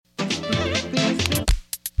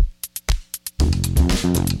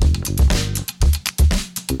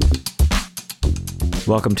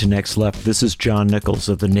Welcome to Next Left. This is John Nichols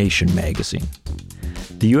of The Nation magazine.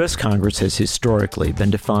 The U.S. Congress has historically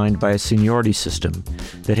been defined by a seniority system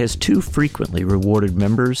that has too frequently rewarded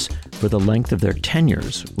members for the length of their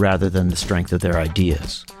tenures rather than the strength of their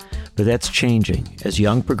ideas. But that's changing as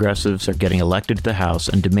young progressives are getting elected to the House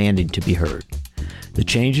and demanding to be heard. The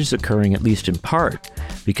change is occurring at least in part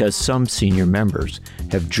because some senior members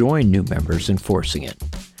have joined new members in forcing it.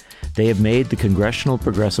 They have made the Congressional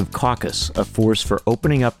Progressive Caucus a force for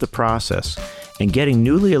opening up the process and getting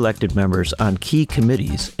newly elected members on key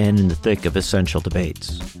committees and in the thick of essential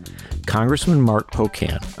debates. Congressman Mark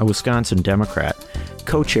Pocan, a Wisconsin Democrat,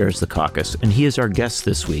 co-chairs the caucus, and he is our guest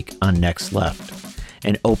this week on Next Left.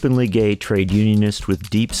 An openly gay trade unionist with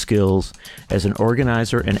deep skills as an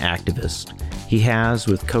organizer and activist, he has,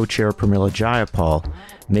 with co-chair Pramila Jayapal,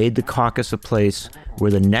 made the caucus a place where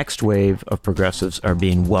the next wave of progressives are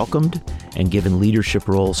being welcomed and given leadership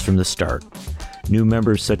roles from the start. New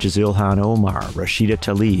members such as Ilhan Omar, Rashida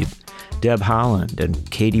Tlaib, Deb Haaland, and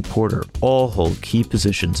Katie Porter all hold key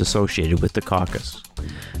positions associated with the caucus.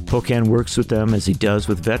 Pocan works with them as he does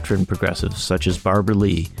with veteran progressives such as Barbara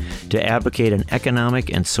Lee to advocate an economic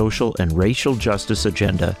and social and racial justice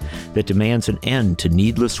agenda that demands an end to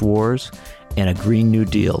needless wars and a Green New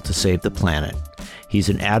Deal to save the planet. He's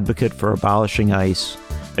an advocate for abolishing ICE,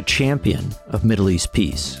 a champion of Middle East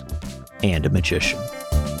peace, and a magician.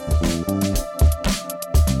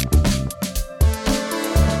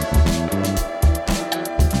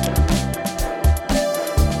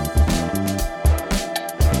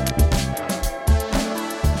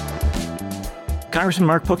 Congressman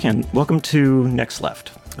Mark Pocan, welcome to Next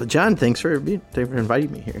Left. John, thanks for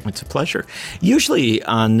inviting me here. It's a pleasure. Usually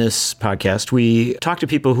on this podcast, we talk to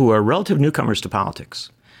people who are relative newcomers to politics.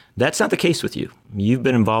 That's not the case with you. You've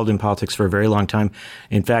been involved in politics for a very long time.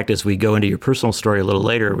 In fact, as we go into your personal story a little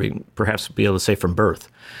later, we perhaps be able to say from birth.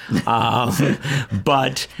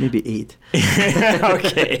 But maybe 8.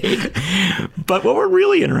 Okay. But what we're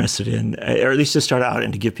really interested in, or at least to start out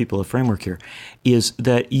and to give people a framework here, is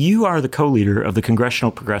that you are the co-leader of the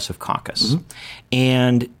Congressional Progressive Caucus. Mm-hmm.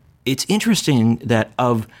 And it's interesting that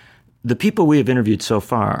of the people we have interviewed so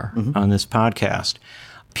far on this podcast,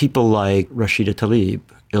 people like Rashida Tlaib,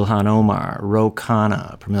 Ilhan Omar, Ro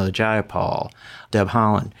Khanna, Pramila Jayapal, Deb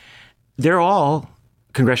Haaland, they're all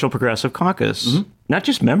Congressional Progressive Caucus, not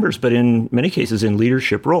just members, but in many cases in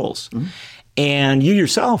leadership roles. And you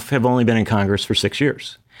yourself have only been in Congress for 6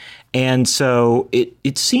 years. And so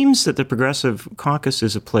it seems that the Progressive Caucus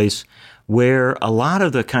is a place where a lot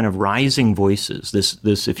of the kind of rising voices,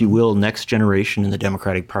 this, if you will, next generation in the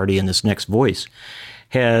Democratic Party and this next voice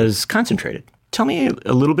has concentrated. Tell me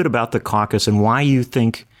a little bit about the caucus and why you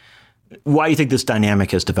think this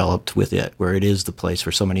dynamic has developed with it, where it is the place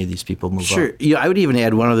where so many of these people move Sure. up. Yeah, I would even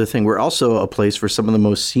add one other thing. We're also a place for some of the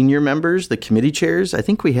most senior members, the committee chairs. I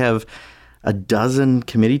think we have a dozen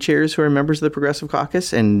committee chairs who are members of the Progressive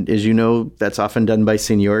Caucus. And as you know, that's often done by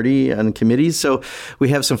seniority on committees. So we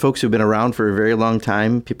have some folks who've been around for a very long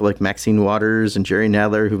time, people like Maxine Waters and Jerry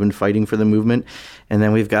Nadler who've been fighting for the movement. And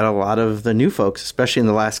then we've got a lot of the new folks, especially in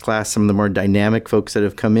the last class, some of the more dynamic folks that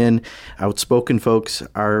have come in, outspoken folks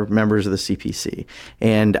are members of the CPC.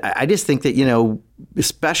 And I just think that,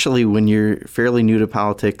 especially when you're fairly new to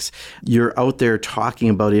politics, you're out there talking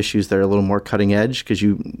about issues that are a little more cutting edge because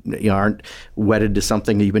you aren't wedded to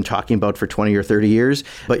something that you've been talking about for 20 or 30 years,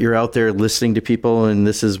 but you're out there listening to people, and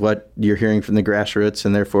this is what you're hearing from the grassroots,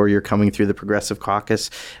 and therefore you're coming through the Progressive Caucus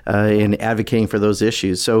and advocating for those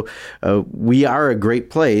issues. So we are a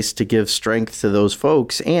great place to give strength to those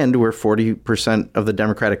folks, and we're 40% of the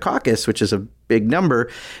Democratic Caucus, which is a big number,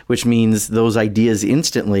 which means those ideas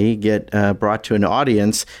instantly get brought to an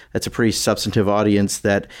audience that's a pretty substantive audience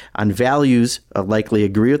that on values likely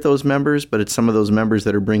agree with those members, but it's some of those members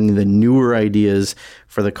that are bringing the newer ideas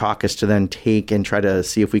for the caucus to then take and try to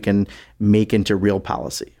see if we can make into real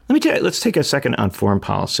policy. Let's take a second on foreign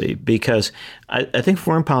policy, because I think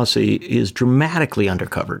foreign policy is dramatically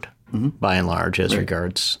undercovered by and large as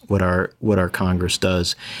regards what our Congress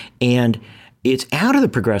does. And it's out of the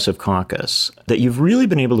Progressive Caucus that you've really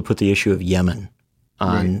been able to put the issue of Yemen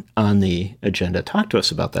on the agenda. Talk to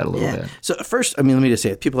us about that a little bit. So first, let me just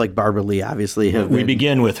say it. People like Barbara Lee obviously have We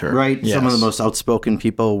begin with her. Right. Yes. Some of the most outspoken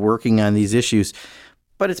people working on these issues.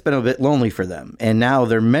 But it's been a bit lonely for them. And now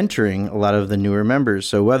they're mentoring a lot of the newer members.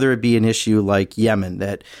 So whether it be an issue like Yemen,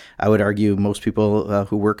 that I would argue most people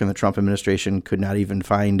who work in the Trump administration could not even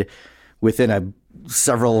find within a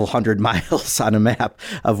several hundred miles on a map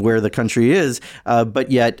of where the country is.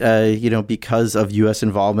 But yet, because of U.S.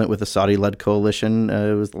 involvement with the Saudi-led coalition,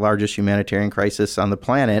 it was the largest humanitarian crisis on the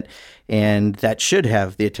planet. And that should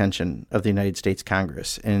have the attention of the United States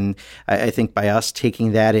Congress. And I think by us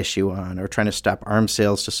taking that issue on, or trying to stop arms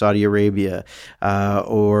sales to Saudi Arabia,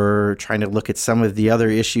 or trying to look at some of the other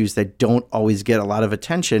issues that don't always get a lot of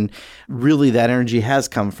attention, really that energy has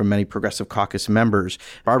come from many Progressive Caucus members.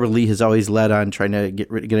 Barbara Lee has always led on trying to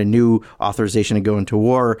get a new authorization to go into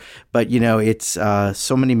war. But, it's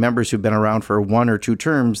so many members who've been around for 1 or 2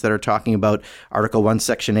 terms that are talking about Article 1,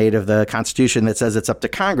 Section 8 of the Constitution that says it's up to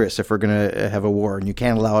Congress if we're going to have a war, and you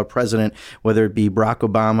can't allow a president, whether it be Barack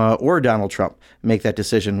Obama or Donald Trump, make that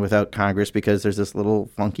decision without Congress, because there's this little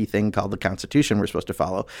funky thing called the Constitution we're supposed to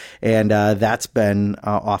follow. And that's been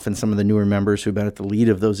often some of the newer members who've been at the lead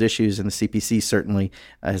of those issues, and the CPC certainly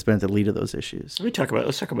has been at the lead of those issues. Let's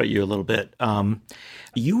talk about you a little bit.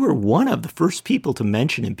 You were one of the first people to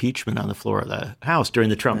mention impeachment on the floor of the House during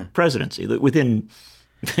the Trump presidency, within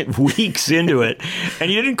weeks into it. And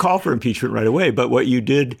you didn't call for impeachment right away, but what you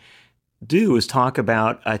did do is talk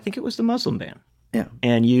about, I think it was the Muslim ban. Yeah.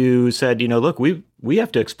 And you said, look, we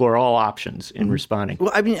have to explore all options in responding.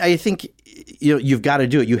 Well, I mean, I think, you've got to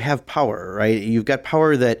do it. You have power, right? You've got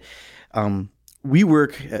power that we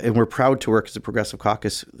work, and we're proud to work as a Progressive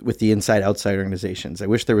Caucus with the inside-outside organizations. I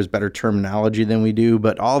wish there was better terminology than we do,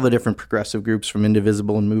 but all the different progressive groups from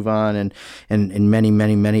Indivisible and Move On and many,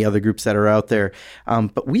 many, many other groups that are out there.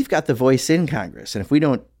 But we've got the voice in Congress. And if we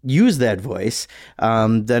don't use that voice,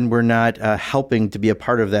 then we're not helping to be a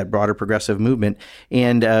part of that broader progressive movement.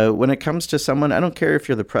 And when it comes to someone, I don't care if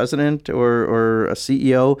you're the president or a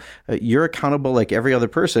CEO, you're accountable like every other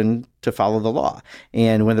person to follow the law.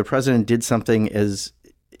 And when the president did something as,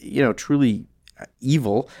 truly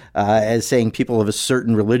evil, as saying people of a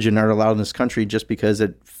certain religion aren't allowed in this country just because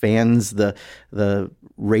it fans the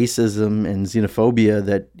racism and xenophobia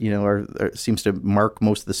that seems to mark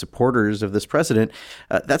most of the supporters of this president,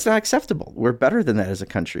 that's not acceptable. We're better than that as a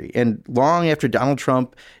country. And long after Donald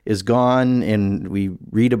Trump is gone and we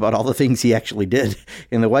read about all the things he actually did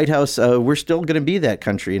in the White House, we're still going to be that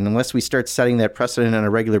country. And unless we start setting that precedent on a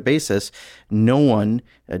regular basis, no one,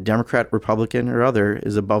 a Democrat, Republican, or other,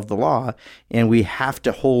 is above the law. And we have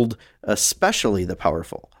to hold especially the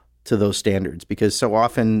powerful to those standards, because so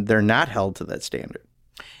often they're not held to that standard.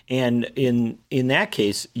 And in that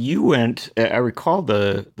case, you went, I recall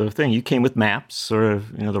the thing, you came with maps, sort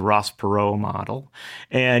of, the Ross Perot model,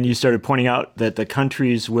 and you started pointing out that the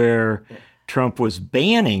countries where Trump was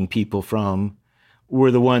banning people from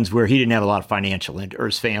were the ones where he didn't have a lot of financial or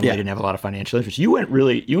his family didn't have a lot of financial interest. You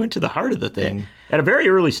went to the heart of the thing at a very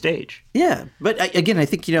early stage. Yeah. But again, I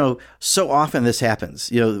think, so often this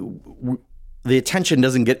happens, the attention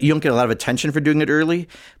you don't get a lot of attention for doing it early,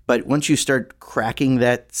 but once you start cracking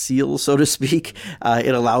that seal, so to speak,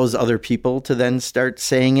 it allows other people to then start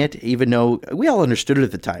saying it, even though we all understood it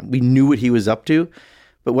at the time. We knew what he was up to,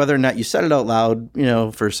 but whether or not you said it out loud,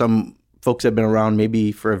 for some folks that have been around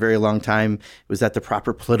maybe for a very long time, was that the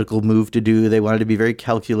proper political move to do? They wanted to be very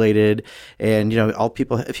calculated. And, all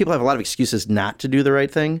people have a lot of excuses not to do the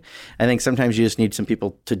right thing. I think sometimes you just need some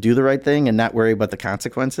people to do the right thing and not worry about the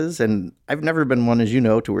consequences. And I've never been one, as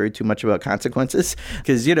to worry too much about consequences,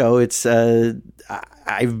 because, it's,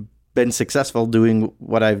 I've been successful doing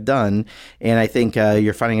what I've done. And I think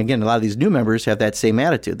you're finding, again, a lot of these new members have that same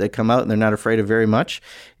attitude. They come out and they're not afraid of very much.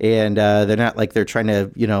 And they're not like they're trying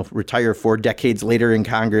to, retire 4 decades later in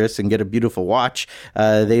Congress and get a beautiful watch.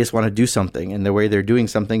 They just want to do something. And the way they're doing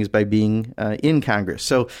something is by being in Congress.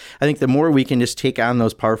 So I think the more we can just take on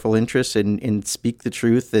those powerful interests and speak the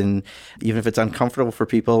truth, and even if it's uncomfortable for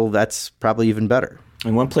people, that's probably even better.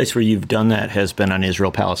 And one place where you've done that has been on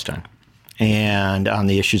Israel-Palestine, and on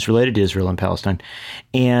the issues related to Israel and Palestine.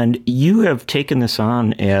 And you have taken this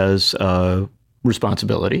on as a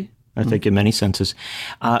responsibility, I think, in many senses.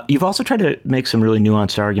 You've also tried to make some really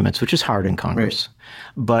nuanced arguments, which is hard in Congress.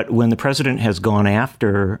 Right. But when the president has gone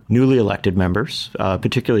after newly elected members,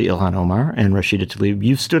 particularly Ilhan Omar and Rashida Tlaib,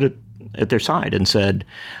 you've stood at their side and said,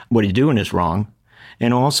 what you're doing is wrong.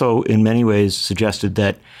 And also, in many ways, suggested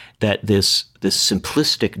that this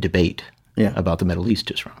simplistic debate about the Middle East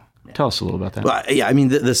is wrong. Tell us a little about that. Well, yeah, I mean,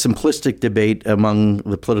 the simplistic debate among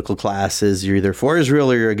the political class is you're either for Israel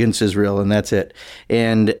or you're against Israel, and that's it.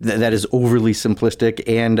 And that is overly simplistic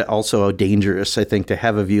and also dangerous, I think, to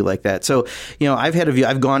have a view like that. So, I've had a view.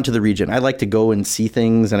 I've gone to the region. I like to go and see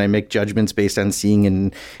things, and I make judgments based on seeing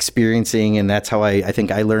and experiencing, and that's how I think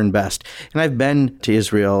I learn best. And I've been to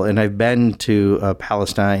Israel, and I've been to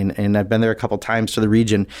Palestine, and I've been there a couple times to the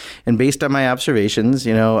region. And based on my observations,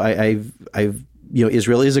 I've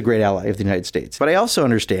Israel is a great ally of the United States. But I also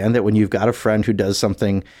understand that when you've got a friend who does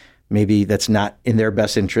something maybe that's not in their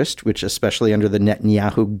best interest, which especially under the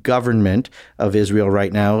Netanyahu government of Israel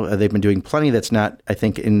right now, they've been doing plenty that's not, I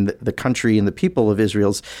think, in the country and the people of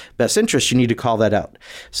Israel's best interest, you need to call that out.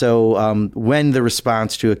 So when the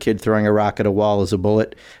response to a kid throwing a rock at a wall is a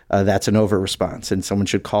bullet, that's an over-response, and someone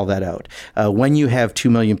should call that out. When you have 2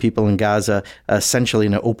 million people in Gaza, essentially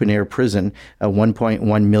in an open-air prison,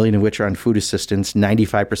 1.1 million of which are on food assistance,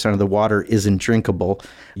 95% of the water isn't drinkable,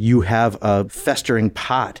 you have a festering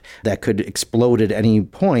pot that could explode at any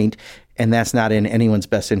point, and that's not in anyone's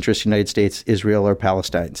best interest, United States, Israel, or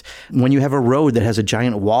Palestine's. When you have a road that has a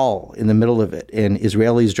giant wall in the middle of it, and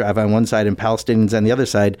Israelis drive on one side and Palestinians on the other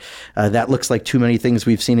side, that looks like too many things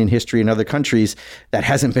we've seen in history in other countries. That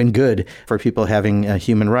hasn't been good for people having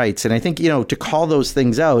human rights. And I think, to call those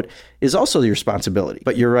things out is also the responsibility.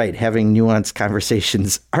 But you're right, having nuanced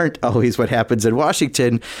conversations aren't always what happens in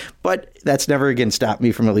Washington, but that's never again stopped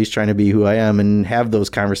me from at least trying to be who I am and have those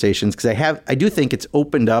conversations, because I do think it's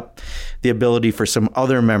opened up the ability for some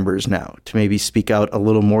other members now to maybe speak out a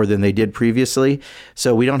little more than they did previously.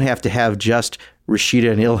 So we don't have to have just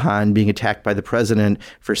Rashida and Ilhan being attacked by the president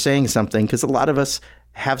for saying something, because a lot of us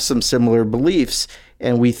have some similar beliefs,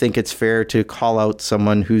 and we think it's fair to call out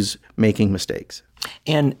someone who's making mistakes.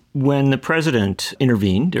 And when the president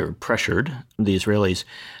intervened or pressured the Israelis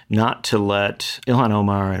not to let Ilhan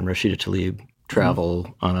Omar and Rashida Tlaib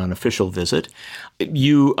travel on an official visit,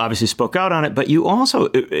 you obviously spoke out on it, but you also,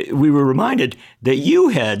 we were reminded that you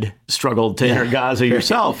had struggled to enter Gaza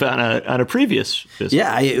yourself on a previous visit.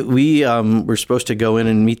 Yeah, we were supposed to go in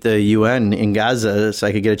and meet the UN in Gaza so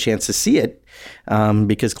I could get a chance to see it.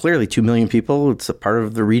 Because clearly 2 million people, it's a part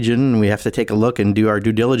of the region. We have to take a look and do our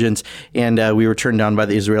due diligence. And we were turned down by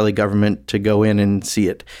the Israeli government to go in and see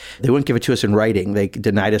it. They wouldn't give it to us in writing. They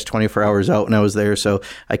denied us 24 hours out when I was there. So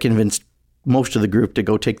I convinced most of the group to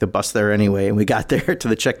go take the bus there anyway. And we got there to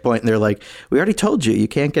the checkpoint and they're like, we already told you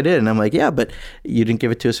can't get in. And I'm like, yeah, but you didn't give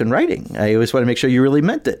it to us in writing. I always want to make sure you really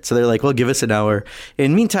meant it. So they're like, well, give us an hour.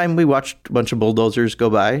 In the meantime, we watched a bunch of bulldozers go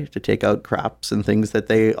by to take out crops and things that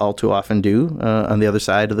they all too often do on the other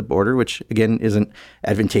side of the border, which again isn't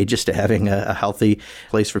advantageous to having a healthy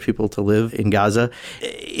place for people to live in Gaza.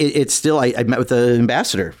 It's still, I met with the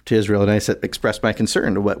ambassador to Israel and I expressed my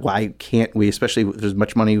concern. Why can't we, especially with as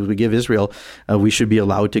much money as we give Israel, we should be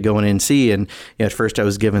allowed to go in and see. And at first I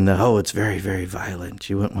was given it's very, very violent.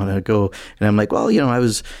 You wouldn't want to go. And I'm like, well, I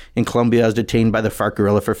was in Colombia. I was detained by the FARC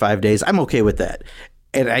guerrilla for 5 days. I'm okay with that.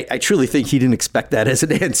 And I truly think he didn't expect that as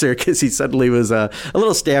an answer, because he suddenly was a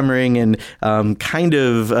little stammering and kind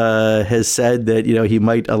of has said that, he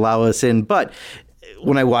might allow us in. But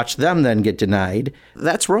when I watch them then get denied,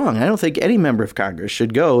 that's wrong. I don't think any member of Congress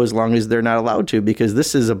should go as long as they're not allowed to, because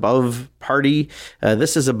this is above party.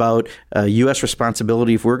 This is about U.S.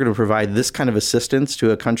 responsibility. If we're going to provide this kind of assistance to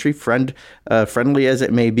a country, friendly as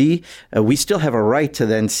it may be, we still have a right to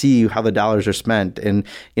then see how the dollars are spent. And,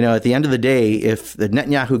 at the end of the day, if the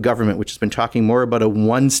Netanyahu government, which has been talking more about a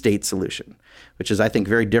one-state solution, which is, I think,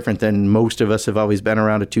 very different than most of us have always been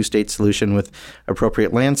around a two-state solution with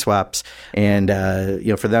appropriate land swaps. And,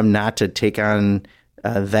 for them not to take on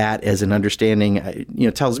that as an understanding,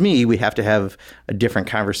 tells me we have to have a different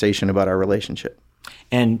conversation about our relationship.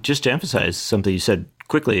 And just to emphasize something you said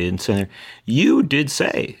quickly in Senator, you did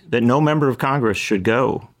say that no member of Congress should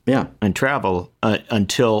go and travel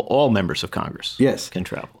until all members of Congress can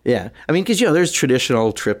travel. Yeah. I mean, because, there's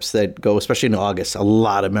traditional trips that go, especially in August. A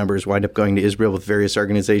lot of members wind up going to Israel with various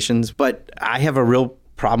organizations. But I have a real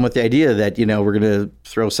problem with the idea that, we're going to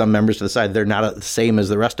throw some members to the side. They're not the same as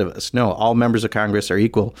the rest of us. No, all members of Congress are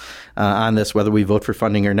equal on this, whether we vote for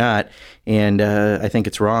funding or not. And I think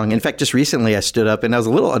it's wrong. In fact, just recently I stood up and I was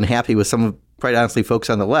a little unhappy with some of, quite honestly, folks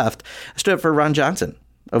on the left. I stood up for Ron Johnson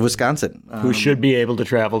of Wisconsin. Who should be able to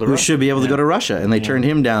travel to Russia. Who should be able to go to Russia. And they turned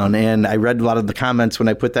him down. And I read a lot of the comments when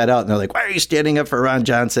I put that out. And they're like, why are you standing up for Ron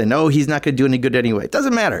Johnson? No, he's not going to do any good anyway. It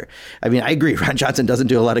doesn't matter. I mean, I agree. Ron Johnson doesn't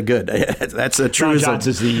do a lot of good. That's a truism. Ron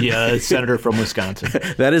Johnson's the senator from Wisconsin.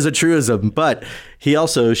 That is a truism. But he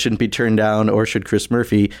also shouldn't be turned down, or should Chris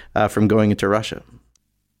Murphy, from going into Russia.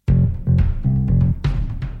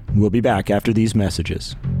 We'll be back after these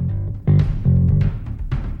messages.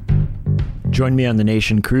 Join me on the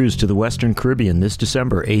Nation cruise to the Western Caribbean this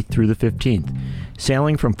December 8th through the 15th,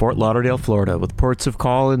 sailing from Fort Lauderdale, Florida, with ports of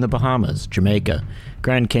call in the Bahamas, Jamaica,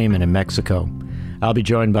 Grand Cayman, and Mexico. I'll be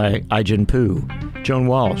joined by Ai-jen Poo, Joan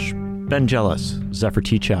Walsh, Ben Jealous, Zephyr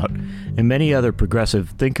Teachout, and many other progressive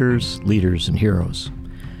thinkers, leaders, and heroes.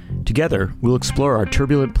 Together, we'll explore our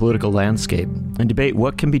turbulent political landscape and debate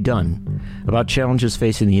what can be done about challenges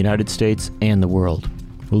facing the United States and the world.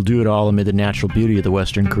 We'll do it all amid the natural beauty of the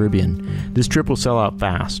Western Caribbean. This trip will sell out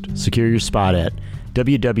fast. Secure your spot at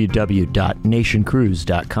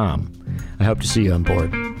www.nationcruise.com. I hope to see you on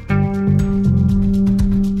board.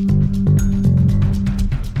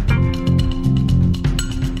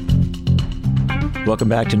 Welcome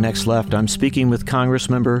back to Next Left. I'm speaking with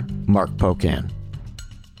Congressmember Mark Pocan.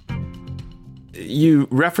 You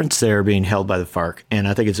referenced there being held by the FARC, and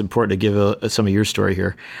I think it's important to give some of your story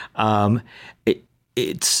here.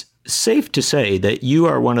 It's safe to say that you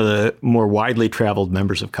are one of the more widely traveled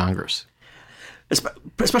members of Congress.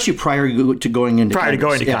 Especially prior to going into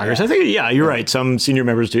Congress. I think, you're right. Some senior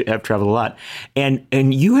members have traveled a lot.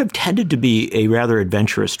 And you have tended to be a rather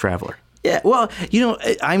adventurous traveler. Yeah, well,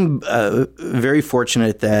 I'm very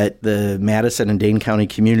fortunate that the Madison and Dane County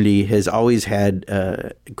community has always had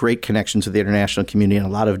great connections with the international community on a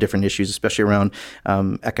lot of different issues, especially around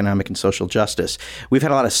economic and social justice. We've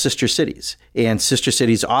had a lot of sister cities, and sister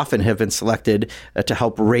cities often have been selected to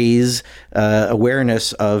help raise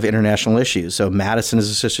awareness of international issues. So Madison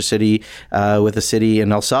is a sister city with a city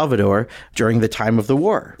in El Salvador during the time of the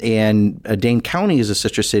war. And Dane County is a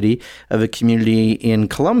sister city of a community in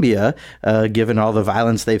Colombia, given all the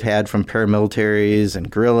violence they've had from paramilitaries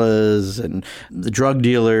and guerrillas and the drug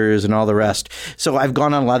dealers and all the rest. So I've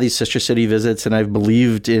gone on a lot of these sister city visits, and I've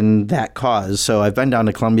believed in that cause. So I've been down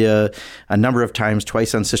to Colombia a number of times,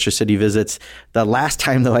 twice on sister city visits. The last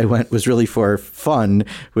time, though, I went was really for fun,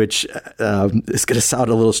 which is going to sound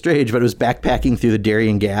a little strange, but it was backpacking through the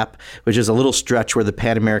Darien Gap, which is a little stretch where the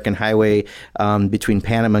Pan-American Highway between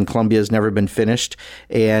Panama and Colombia has never been finished.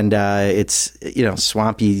 And it's,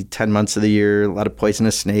 swampy 10 months of the year, a lot of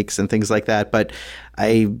poisonous snakes and things like that. But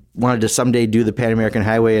I wanted to someday do the Pan-American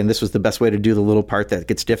Highway, and this was the best way to do the little part that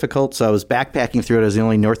gets difficult. So I was backpacking through it. I was the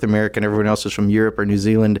only North American. Everyone else was from Europe or New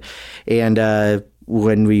Zealand. And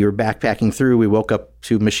when we were backpacking through, we woke up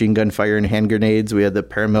to machine gun fire and hand grenades. We had the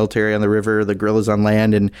paramilitary on the river, the guerrillas on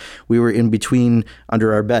land, and we were in between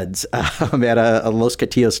under our beds at a Los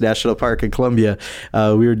Catillos National Park in Colombia.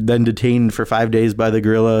 We were then detained for 5 days by the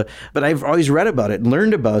guerrilla. But I've always read about it and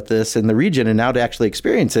learned about this in the region, and now to actually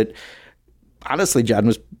experience it, honestly, John,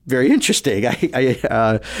 was very interesting.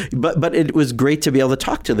 But it was great to be able to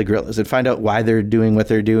talk to the guerrillas and find out why they're doing what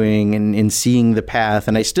they're doing and seeing the path.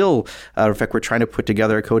 And I still, in fact, we're trying to put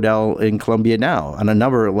together a CODEL in Colombia now on a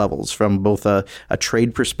number of levels, from both a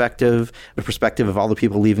trade perspective, the perspective of all the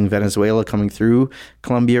people leaving Venezuela coming through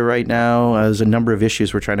Colombia right now. There's a number of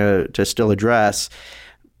issues we're trying to still address.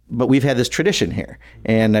 But we've had this tradition here,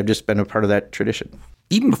 and I've just been a part of that tradition.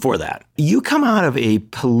 Even before that, you come out of a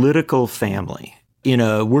political family in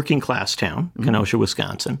a working class town, Kenosha,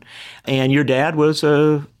 Wisconsin, and your dad was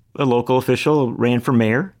a local official, ran for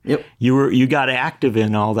mayor. Yep. You got active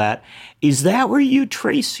in all that. Is that where you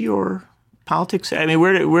trace your politics? I mean,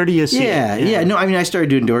 where do you see it? Yeah. No, I mean, I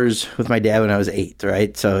started doing doors with my dad when I was 8,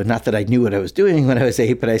 right? So not that I knew what I was doing when I was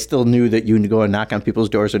 8, but I still knew that you go and knock on people's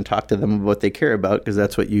doors and talk to them about what they care about, because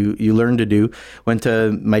that's what you learn to do. Went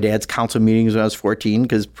to my dad's council meetings when I was 14,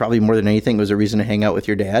 because probably more than anything it was a reason to hang out with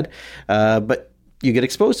your dad. But you get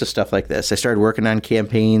exposed to stuff like this. I started working on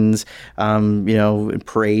campaigns,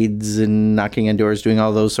 parades and knocking on doors, doing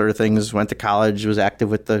all those sort of things. Went to college, was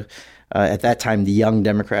active with the at that time, the Young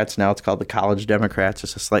Democrats. Now it's called the College Democrats.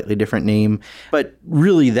 It's a slightly different name. But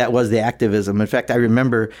really, that was the activism. In fact, I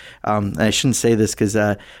remember, and I shouldn't say this because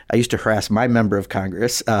I used to harass my member of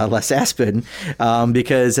Congress, Les Aspin,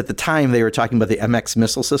 because at the time they were talking about the MX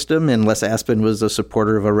missile system, and Les Aspin was a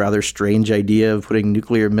supporter of a rather strange idea of putting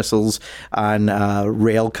nuclear missiles on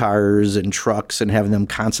rail cars and trucks and having them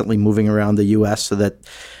constantly moving around the U.S. so that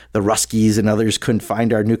the Ruskies and others couldn't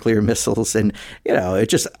find our nuclear missiles. And, it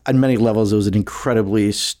just, on many levels, it was an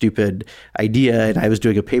incredibly stupid idea. And I was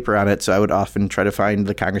doing a paper on it, so I would often try to find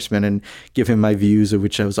the congressman and give him my views, of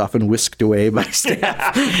which I was often whisked away by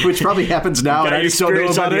staff, which probably happens now. And I just don't know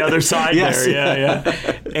about on the other side yes. there.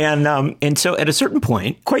 Yeah. And so at a certain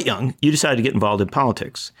point, quite young, you decided to get involved in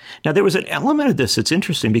politics. Now, there was an element of this that's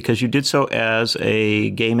interesting because you did so as a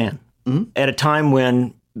gay man at a time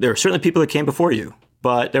when there were certainly people that came before you,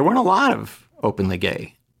 but there weren't a lot of openly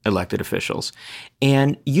gay elected officials.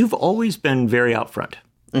 And you've always been very out front.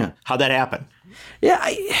 Yeah. How'd that happen? Yeah,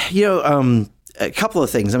 a couple of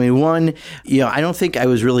things. I mean, one, I don't think I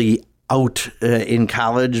was really out in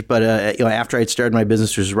college, but after I'd started my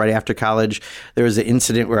business, which was right after college, there was an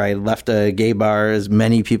incident where I left a gay bar, as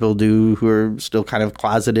many people do who are still kind of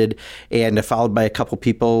closeted, and followed by a couple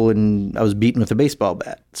people, and I was beaten with a baseball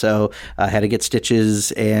bat. So I had to get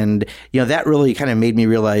stitches, and that really kind of made me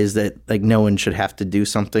realize that like no one should have to do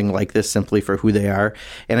something like this simply for who they are.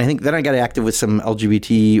 And I think then I got active with some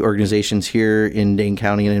LGBT organizations here in Dane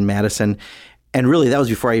County and in Madison. And really, that was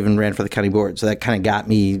before I even ran for the county board. So that kind of got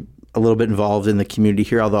me a little bit involved in the community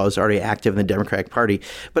here, although I was already active in the Democratic Party.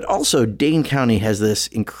 But also, Dane County has this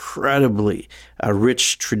incredibly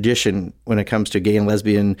rich tradition when it comes to gay and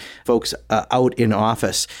lesbian folks out in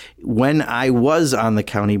office. When I was on the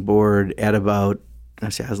county board at about, I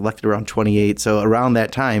was elected around 28. So around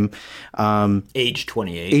that time. Age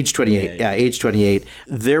 28. Age 28. Yeah, age 28.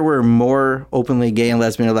 There were more openly gay and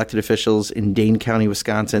lesbian elected officials in Dane County,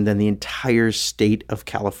 Wisconsin than the entire state of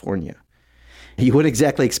California. You wouldn't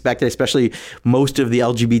exactly expect it, especially most of the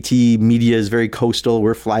LGBT media is very coastal.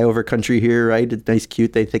 We're flyover country here, right? It's nice,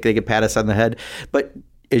 cute. They think they can pat us on the head. But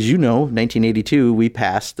as you know, 1982, we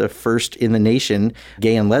passed the first in the nation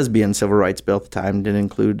gay and lesbian civil rights bill. At the time, didn't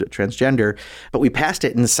include transgender, but we passed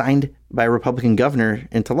it and signed by a Republican governor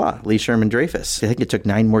into law, Lee Sherman Dreyfus. I think it took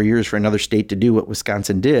 9 more years for another state to do what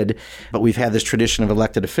Wisconsin did, but we've had this tradition of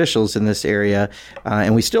elected officials in this area,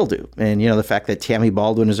 and we still do. And, the fact that Tammy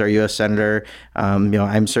Baldwin is our U.S. Senator,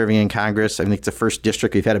 I'm serving in Congress. I think it's the first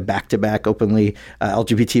district we've had a back-to-back openly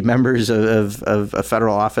LGBT members of a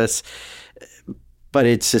federal office. But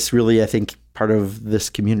it's just really, I think, part of this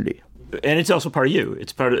community. And it's also part of you.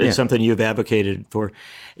 It's it's something you've advocated for.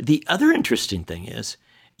 The other interesting thing is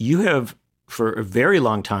you have, for a very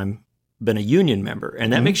long time, been a union member,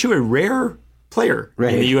 and that makes you a rare player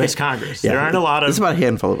in the U.S. Congress. There aren't a lot of... It's about a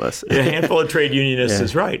handful of us. A handful of trade unionists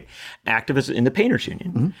is right. Activists in the Painters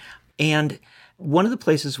Union. Mm-hmm. And one of the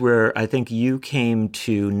places where I think you came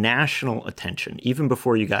to national attention, even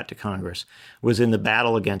before you got to Congress, was in the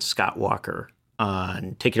battle against Scott Walker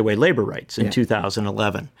on taking away labor rights in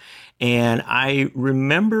 2011. And I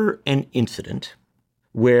remember an incident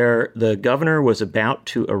where the governor was about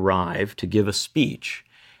to arrive to give a speech,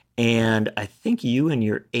 and I think you and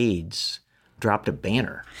your aides dropped a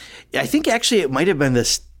banner. I think actually it might have been the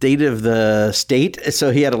State of the State. So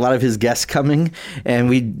he had a lot of his guests coming, and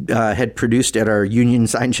we had produced at our union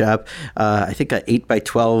sign shop, I think an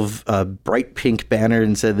 8x12 bright pink banner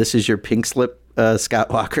and said, "This is your pink slip, Scott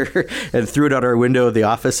Walker," and threw it out our window of the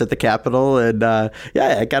office at the Capitol. And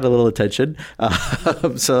it got a little attention.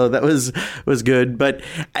 So that was good. But,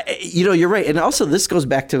 you're right. And also this goes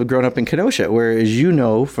back to growing up in Kenosha, where, as you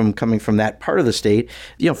know, from coming from that part of the state,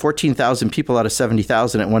 14,000 people out of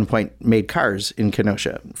 70,000 at one point made cars in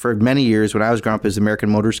Kenosha. For many years, when I was growing up, it was the American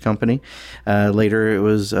Motors Company. Later, it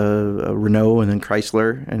was Renault and then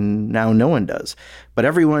Chrysler, and now no one does. But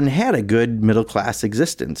everyone had a good middle-class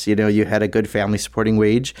existence. You had a good family supporting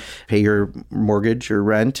wage, pay your mortgage or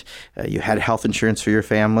rent. You had health insurance for your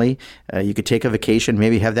family. You could take a vacation,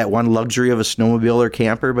 maybe have that one luxury of a snowmobile or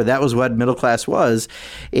camper, but that was what middle class was.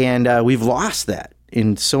 And we've lost that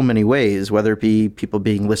in so many ways, whether it be people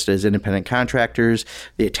being listed as independent contractors,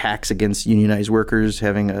 the attacks against unionized workers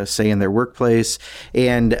having a say in their workplace.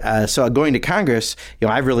 And so going to Congress,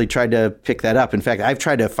 I've really tried to pick that up. In fact, I've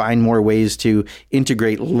tried to find more ways to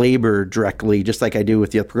integrate labor directly, just like I do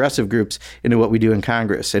with the progressive groups, into what we do in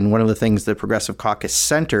Congress. And one of the things the Progressive Caucus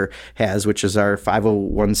Center has, which is our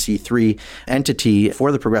 501c3 entity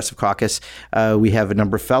for the Progressive Caucus, we have a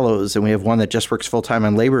number of fellows, and we have one that just works full-time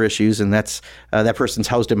on labor issues, and that's that person's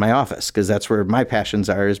housed in my office, because that's where my passions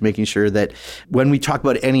are, is making sure that when we talk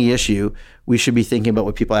about any issue, we should be thinking about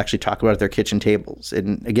what people actually talk about at their kitchen tables.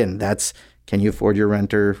 And again, that's, can you afford your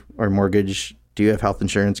rent or mortgage? Do you have health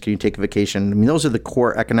insurance? Can you take a vacation? I mean, those are the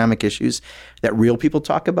core economic issues that real people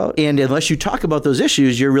talk about. And unless you talk about those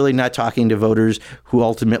issues, you're really not talking to voters who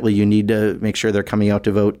ultimately you need to make sure they're coming out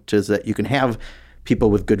to vote, so that you can have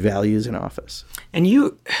people with good values in office. And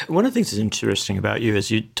one of the things that's interesting about you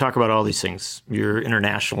is you talk about all these things, your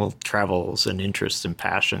international travels and interests and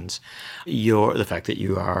passions, the fact that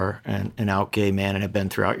you are an out gay man and have been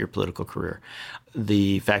throughout your political career,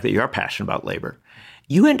 the fact that you are passionate about labor.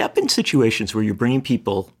 You end up in situations where you're bringing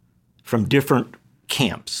people from different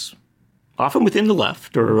camps, often within the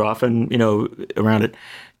left or often, around it,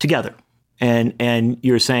 together. And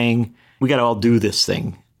you're saying, we got to all do this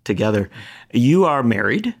thing together. You are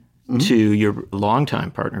married to your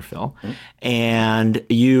longtime partner, Phil, and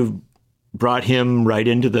you've brought him right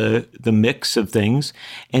into the mix of things.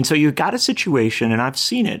 And so you've got a situation, and I've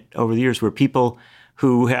seen it over the years, where people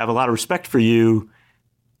who have a lot of respect for you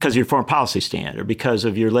because of your foreign policy stand or because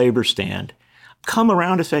of your labor stand come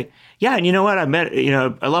around to say, yeah, and you know what?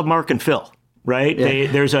 I love Mark and Phil, right?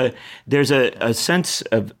 Yeah. There's a sense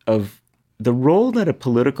of the role that a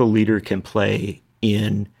political leader can play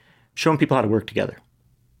in showing people how to work together.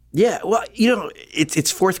 Yeah, well,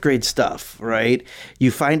 it's fourth grade stuff, right?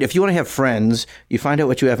 You find, if you want to have friends, you find out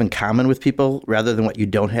what you have in common with people rather than what you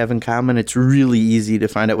don't have in common. It's really easy to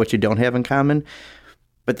find out what you don't have in common,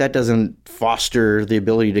 but that doesn't foster the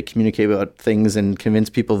ability to communicate about things and convince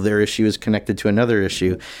people their issue is connected to another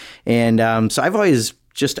issue. And so I've always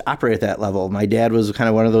just operated at that level. My dad was kind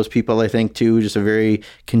of one of those people, I think, too, just a very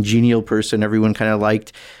congenial person everyone kind of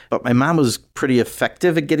liked. But my mom was pretty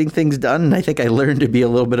effective at getting things done. And I think I learned to be a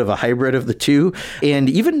little bit of a hybrid of the two. And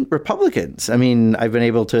even Republicans, I mean, I've been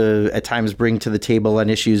able to at times bring to the table on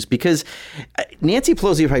issues because Nancy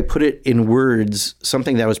Pelosi, if I put it in words,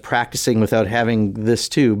 something that I was practicing without having this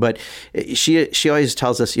too, but she always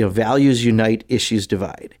tells us, values unite, issues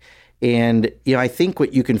divide. And, I think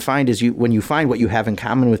what you can find is when you find what you have in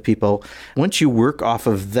common with people, once you work off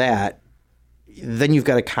of that, then you've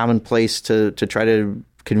got a common place to try to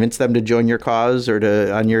convince them to join your cause or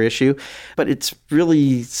on your issue. But it's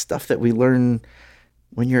really stuff that we learn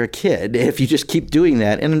when you're a kid, if you just keep doing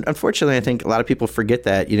that. And unfortunately, I think a lot of people forget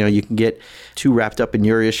that. You can get too wrapped up in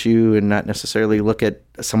your issue and not necessarily look at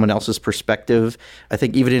someone else's perspective. I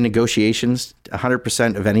think even in negotiations,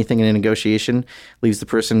 100% of anything in a negotiation leaves the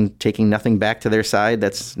person taking nothing back to their side.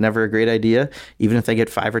 That's never a great idea. Even if they get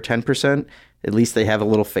 5 or 10%, at least they have a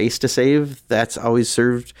little face to save. That's always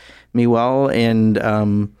served me well. And,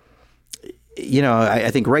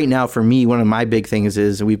 I think right now for me, one of my big things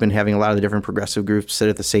is we've been having a lot of the different progressive groups sit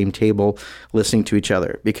at the same table listening to each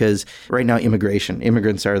other, because right now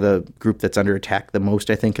immigrants are the group that's under attack the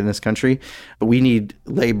most, I think, in this country. But we need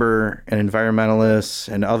labor and environmentalists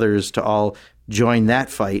and others to all join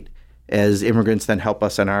that fight as immigrants then help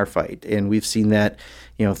us in our fight. And we've seen that,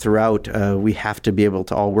 throughout. We have to be able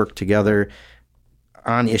to all work together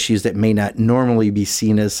on issues that may not normally be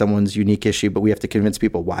seen as someone's unique issue, but we have to convince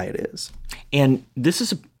people why it is. And this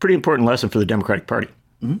is a pretty important lesson for the Democratic Party,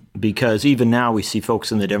 because even now we see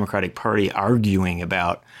folks in the Democratic Party arguing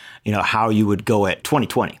about, how you would go at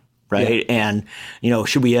 2020, right? Yeah. And,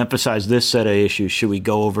 should we emphasize this set of issues? Should we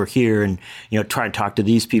go over here and, try to talk to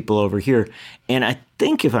these people over here? And I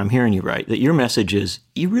think, if I'm hearing you right, that your message is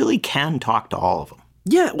you really can talk to all of them.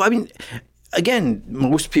 Yeah. Well, I mean, again,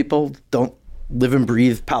 most people don't live and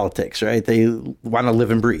breathe politics, right? They want to live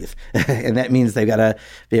and breathe. And that means they've got to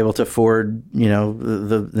be able to afford,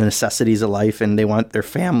 the necessities of life, and they want their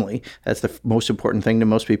family. That's the most important thing to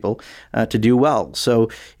most people, to do well. So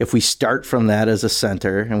if we start from that as a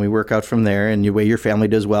center and we work out from there, and the way your family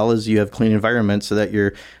does well is you have clean environments so that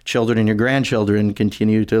your children and your grandchildren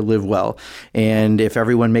continue to live well. And if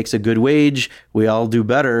everyone makes a good wage, we all do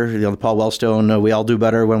better. Paul Wellstone, we all do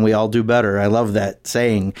better when we all do better. I love that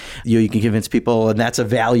saying. You can convince people, and that's a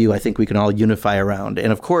value I think we can all unify around.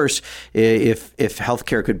 And of course, if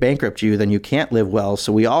healthcare could bankrupt you, then you can't live well.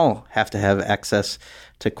 So we all have to have access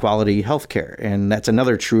to quality healthcare. And that's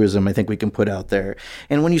another truism I think we can put out there.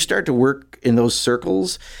 And when you start to work in those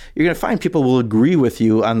circles, you're going to find people will agree with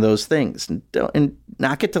you on those things, and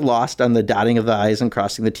not get lost on the dotting of the I's and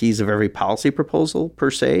crossing the T's of every policy proposal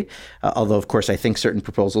per se. Although, of course, I think certain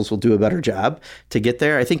proposals will do a better job to get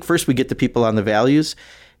there. I think first we get the people on the values,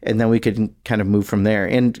 and then we can kind of move from there.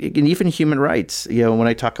 And even human rights, when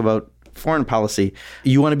I talk about foreign policy,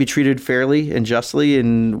 you want to be treated fairly and justly,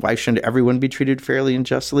 and why shouldn't everyone be treated fairly and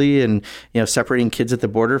justly? And, separating kids at the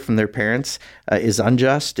border from their parents is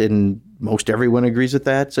unjust, and most everyone agrees with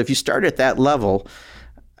that. So if you start at that level,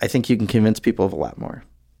 I think you can convince people of a lot more.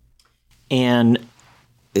 And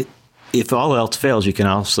if all else fails, you can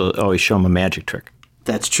also always show them a magic trick.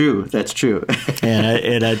 That's true.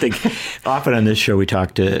 and I think often on this show we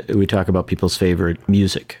talk about people's favorite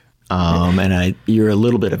music. You're a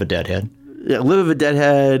little bit of a Deadhead. Yeah, a little bit of a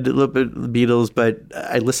Deadhead, a little bit of the Beatles, but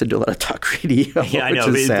I listen to a lot of talk radio. Yeah, I know.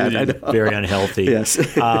 Which is sad. I know. Very unhealthy. Yes.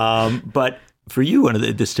 But for you, one of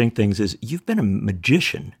the distinct things is you've been a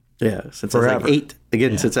magician. Yeah, since forever. I was like 8.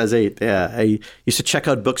 Again, since I was 8. Yeah, I used to check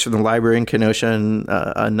out books from the library in Kenosha, and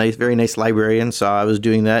a very nice librarian saw I was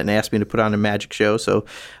doing that and asked me to put on a magic show. So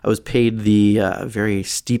I was paid the very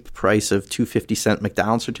steep price of 250-cent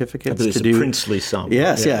McDonald's certificates to do. A princely sum.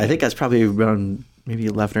 Yes, yeah. I think I was probably around maybe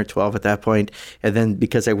 11 or 12 at that point. And then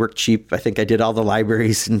because I worked cheap, I think I did all the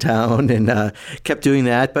libraries in town and kept doing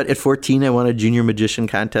that. But at 14, I won a junior magician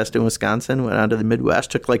contest in Wisconsin, went on to the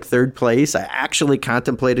Midwest, took like 3rd place. I actually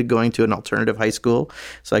contemplated going to an alternative high school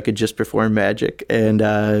so I could just perform magic, and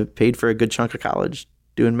paid for a good chunk of college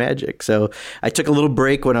doing magic. So I took a little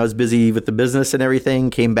break when I was busy with the business and everything,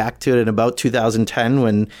 came back to it in about 2010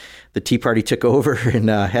 when the Tea Party took over and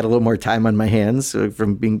had a little more time on my hands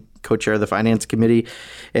from being co-chair of the finance committee.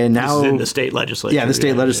 And now this is in the state legislature. Yeah, the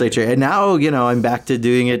state legislature. And now, I'm back to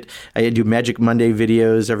doing it. I do Magic Monday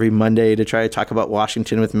videos every Monday to try to talk about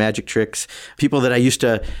Washington with magic tricks. People that I used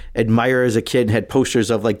to admire as a kid had posters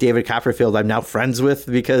of like David Copperfield I'm now friends with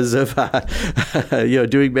because of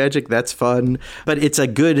doing magic. That's fun. But it's a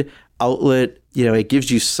good outlet. It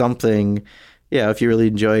gives you something. Yeah, if you really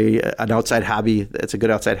enjoy an outside hobby, it's a good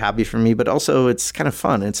outside hobby for me. But also, it's kind of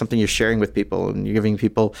fun. It's something you're sharing with people, and you're giving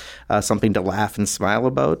people something to laugh and smile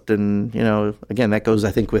about. And again, that goes,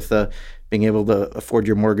 I think, with being able to afford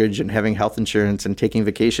your mortgage and having health insurance and taking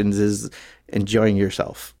vacations is enjoying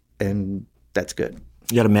yourself, and that's good.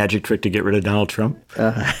 You got a magic trick to get rid of Donald Trump?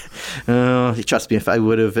 Trust me, if I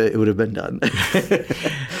would have, it would have been done.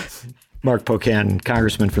 Mark Pocan,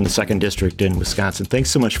 Congressman from the 2nd District in Wisconsin.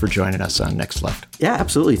 Thanks so much for joining us on Next Left. Yeah,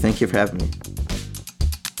 absolutely. Thank you for having me.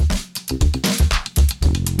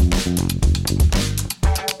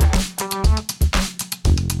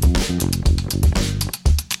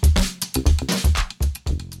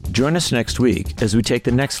 Join us next week as we take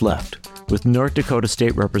the next left with North Dakota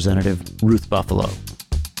State Representative Ruth Buffalo.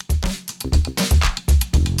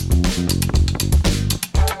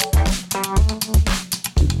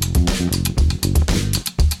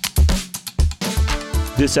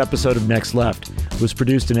 This episode of Next Left was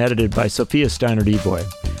produced and edited by Sophia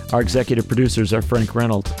Steiner-Deboy. Our executive producers are Frank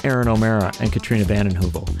Reynolds, Aaron O'Mara, and Katrina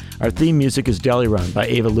Vandenheuvel. Our theme music is Deli Run by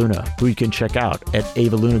Ava Luna, who you can check out at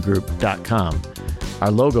avalunagroup.com.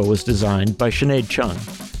 Our logo was designed by Sinead Chung.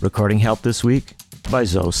 Recording help this week by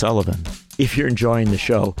Zoe Sullivan. If you're enjoying the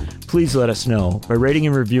show, please let us know by rating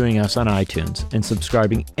and reviewing us on iTunes and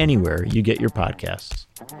subscribing anywhere you get your podcasts.